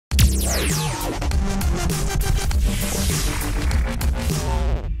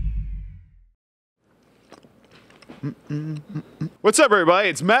What's up, everybody?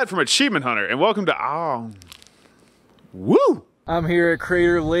 It's Matt from Achievement Hunter, and welcome to AHWU. I'm here at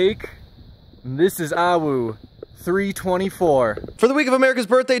Crater Lake, and this is AHWU 324. For the week of America's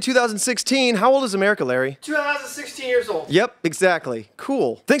birthday 2016, how old is America, Larry? 2016 years old. Yep, exactly.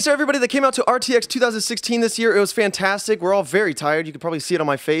 Cool. Thanks to everybody that came out to RTX 2016 this year. It was fantastic. We're all very tired. You could probably see it on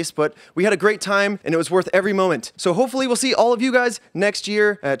my face, but we had a great time, and it was worth every moment. So hopefully we'll see all of you guys next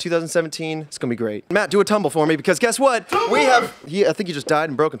year at 2017. It's gonna be great. Matt, do a tumble for me, because guess what? Tumblr! We have, I think he just died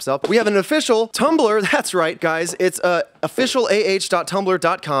and broke himself. We have an official Tumblr. That's right, guys. It's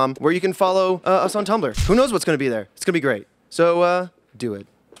officialah.tumblr.com, where you can follow us on Tumblr. Who knows what's gonna be there? It's gonna be great. So, do it.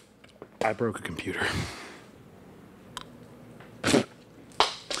 I broke a computer.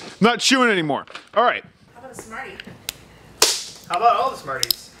 Not chewing anymore. All right. How about a Smartie? How about all the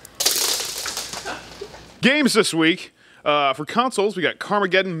Smarties? Games this week. For consoles, we got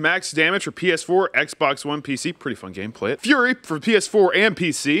Carmageddon Max Damage for PS4, Xbox One, PC. Pretty fun game. Play it. Fury for PS4 and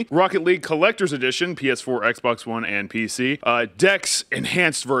PC. Rocket League Collector's Edition, PS4, Xbox One, and PC. Dex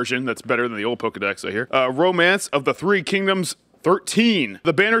Enhanced version. That's better than the old Pokedex, I hear. Romance of the Three Kingdoms 13.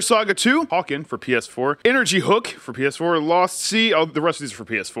 The Banner Saga 2, Hawken for PS4. Energy Hook for PS4. Lost Sea, oh, the rest of these are for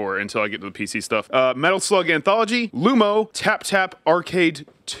PS4 until I get to the PC stuff. Metal Slug Anthology, Lumo, Tap Tap Arcade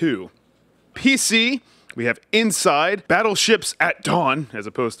 2. PC, we have Inside, Battleships at Dawn, as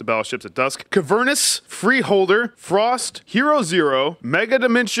opposed to Battleships at Dusk, Cavernous, Freeholder, Frost, Hero Zero, Mega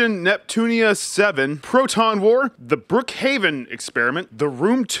Dimension Neptunia 7, Proton War, The Brookhaven Experiment, The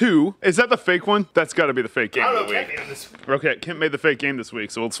Room 2. Is that the fake one? That's got to be the fake game of the week. Okay, Kent made the fake game this week,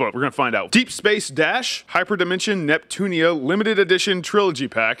 so we're going to find out. Deep Space Dash, Hyperdimension Neptunia Limited Edition Trilogy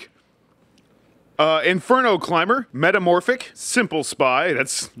Pack. Inferno Climber, Metamorphic, Simple Spy. I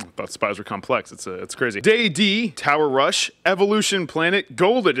thought spies were complex. It's crazy. Day D, Tower Rush, Evolution Planet,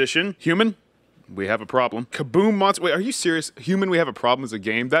 Gold Edition, Human. We have a problem. Kaboom Monster. Wait, are you serious? Human, we have a problem as a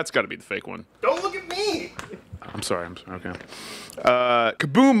game. That's got to be the fake one. Don't look at me. I'm sorry. Okay.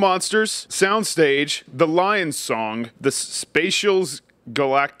 Kaboom Monsters, Soundstage, The Lion's Song, The Spatials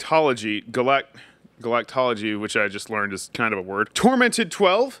Galactology, which I just learned is kind of a word. Tormented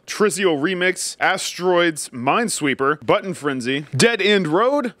 12, Trizial Remix, Asteroids, Minesweeper, Button Frenzy, Dead End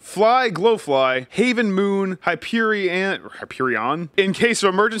Road, Fly, Glowfly, Haven Moon, Hyperion. In case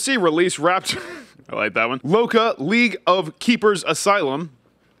of emergency, release Raptor. I like that one. Loca, League of Keepers Asylum.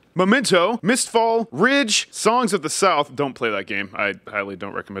 Memento, Mistfall, Ridge, Songs of the South. Don't play that game. I highly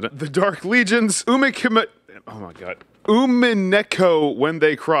don't recommend it. The Dark Legions, Umineko When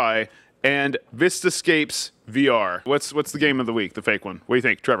They Cry, and Vistascapes VR. What's the game of the week? The fake one. What do you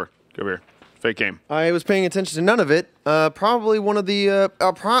think, Trevor? Go over here. Fake game. I was paying attention to none of it. Probably one of the,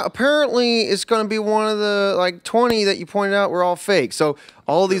 apparently it's gonna be one of the, like, 20 that you pointed out were all fake. So,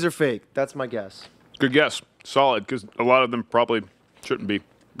 all of these are fake. That's my guess. Good guess. Solid, because a lot of them probably shouldn't be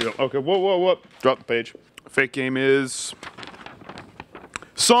real. Okay, whoa. Drop the page. Fake game is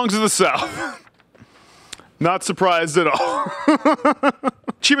Songs of the South. Not surprised at all.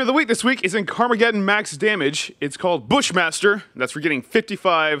 Achievement of the week this week is in Carmageddon Max Damage. It's called Bushmaster. That's for getting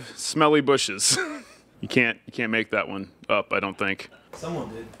 55 smelly bushes. You can't make that one up, I don't think. Someone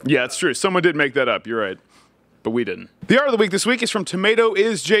did. Yeah, it's true. Someone did make that up. You're right. But we didn't. The art of the week this week is from Tomato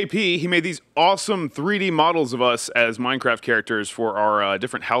is JP. He made these awesome 3D models of us as Minecraft characters for our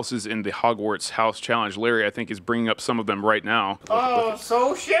different houses in the Hogwarts House Challenge. Larry, I think, is bringing up some of them right now. Oh,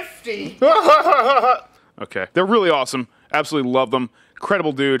 so shifty. Okay. They're really awesome. Absolutely love them.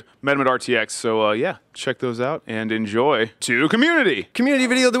 Incredible dude. Met him at RTX. So, yeah, check those out and enjoy to Community. Community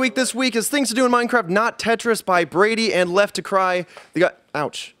video of the week this week is Things to Do in Minecraft, Not Tetris by Brady and Left to Cry. They got,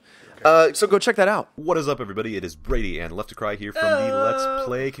 ouch. So go check that out. What is up, everybody? It is Brady and Left to Cry here from the Let's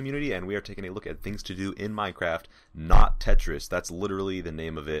Play community, and we are taking a look at things to do in Minecraft, not Tetris. That's literally the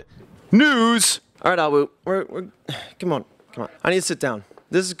name of it. News! All right, AHWU, come on. I need to sit down.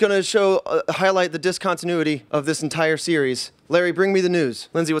 This is gonna highlight the discontinuity of this entire series. Larry, bring me the news.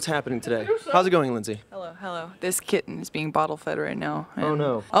 Lindsay, what's happening today? How's it going, Lindsay? Hello. This kitten is being bottle fed right now. Oh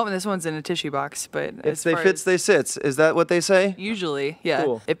no. Oh, and this one's in a tissue box, but If they fits, they sits. Is that what they say? Usually, yeah.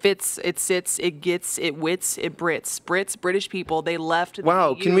 Cool. It fits, it sits, it gets, it wits, it Brits. British people, they left.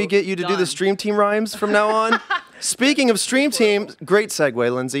 Wow, can we get you to do the stream team rhymes from now on? Speaking of Stream Team, great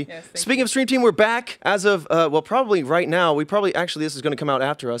segue, Lindsay. Yes, thank Speaking of Stream Team, we're back as of, well, probably right now. Actually, this is going to come out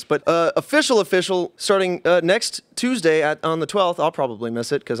after us, but official, starting next Tuesday on the 12th. I'll probably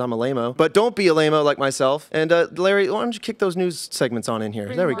miss it because I'm a lame-o. But don't be a lame-o like myself. And Larry, why don't you kick those news segments on in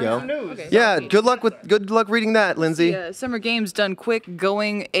here? There we go. Okay. Yeah, good luck reading that, Lindsay. Yeah, Summer Games done quick,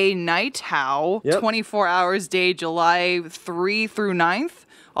 going a night. How? Yep. 24 hours day, July 3 through 9th.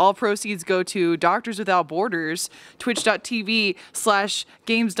 All proceeds go to Doctors Without Borders,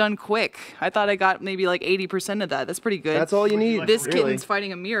 twitch.tv/Games Done Quick. I thought I got maybe like 80% of that. That's pretty good. That's all you need. This really. kitten's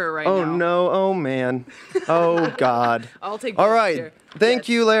fighting a mirror right now. Oh no, oh man. Oh God. I'll take All both right. here. Thank Yes.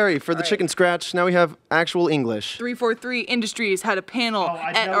 you, Larry, for the right. chicken scratch. Now we have actual English. 343 Industries had a panel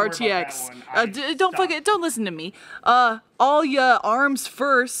I at know more about RTX. that one. Don't listen to me. All ya Arms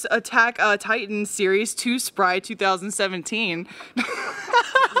First Attack Titan Series 2 Spry 2017.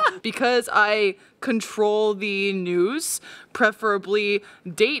 Because I control the news, preferably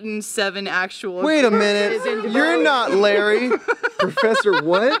Dayton 7 actual. Wait a minute. is in You're not Larry. Professor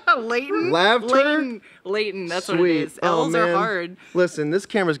what? Leighton? Laughter? Leighton, that's what it Sweet. is. Oh, L's man. are hard. Listen, this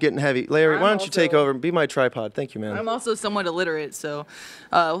camera's getting heavy. Larry, why I'm don't you take also- over and be my tripod? Thank you, man. I'm also somewhat illiterate, so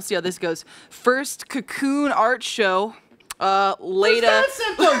we'll see how this goes. First Cocoon Art Show. Later.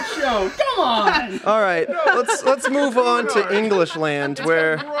 show. Come on. All right, let's move on to English land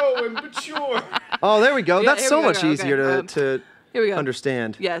where. Grow and mature. Oh, there we go. Yeah, That's here so we go, much okay, easier to Here we go.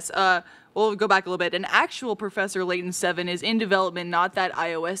 understand. Yes. We'll go back a little bit. An actual Professor Layton 7 is in development, not that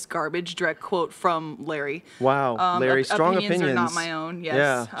iOS garbage. Direct quote from Larry. Wow, Larry, strong opinions. Are not my own.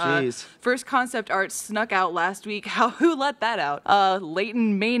 Yes. Yeah, jeez. First concept art snuck out last week. Who let that out?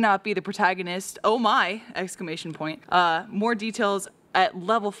 Layton may not be the protagonist. Oh my! Exclamation point. More details at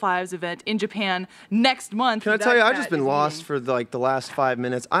Level 5's event in Japan next month. Can I tell you, I've just been lost for like the last 5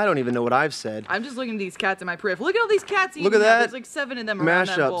 minutes. I don't even know what I've said. I'm just looking at these cats in my peripheral. Look at all these cats. Look at that. There's like 7 of them around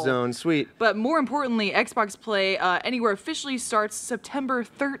that Mashup bowl. zone, sweet. But more importantly, Xbox Play Anywhere officially starts September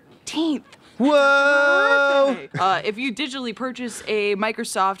 13th. Whoa! If you digitally purchase a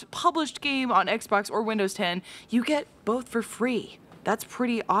Microsoft published game on Xbox or Windows 10, you get both for free. That's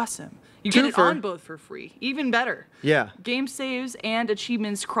pretty awesome. You get it Twofer. on both for free. Even better. Yeah. Game saves and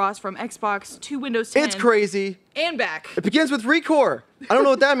achievements cross from Xbox to Windows 10. It's crazy. And back. It begins with Recore. I don't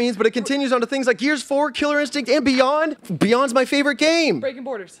know what that means, but it continues on to things like Gears 4, Killer Instinct, and Beyond. Beyond's my favorite game. Breaking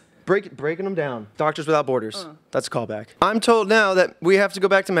borders. Breaking them down. Doctors Without Borders. That's a callback. I'm told now that we have to go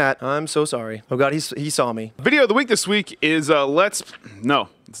back to Matt. I'm so sorry. Oh God, he saw me. Video of the week this week is no,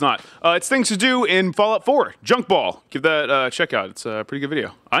 it's not. It's things to do in Fallout 4. Junk Ball. Give that a check out. It's a pretty good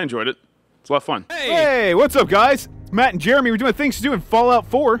video. I enjoyed it. It's a lot of fun. Hey, what's up, guys? It's Matt and Jeremy. We're doing things to do in Fallout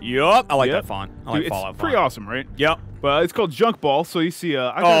 4. Yup, I like Yep. that font. I like Dude, Fallout it's font. pretty awesome, right? Yep. Well, it's called Junk Ball, so you see.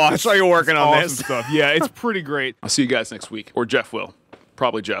 I saw you working on awesome this. stuff. Yeah, it's pretty great. I'll see you guys next week, or Geoff will.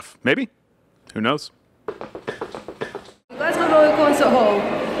 Probably Geoff. Maybe. Who knows? Glasgow Royal Concert Hall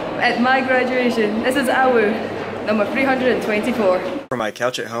at my graduation. This is AHWU, number 324. From my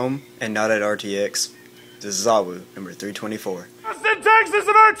couch at home and not at RTX, this is AHWU, number 324. Austin, Texas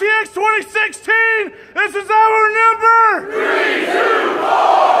at RTX 2016! This is our number!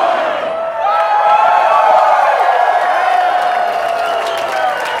 324!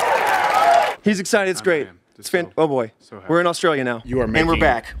 He's excited. It's great. man. It's oh boy. so happy. We're in Australia now. You are and making, we're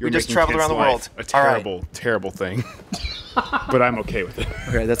back. you're We just making traveled kids' around the life world. A All right. terrible, terrible thing. But I'm okay with it.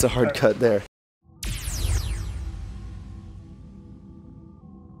 Okay, that's a hard cut there.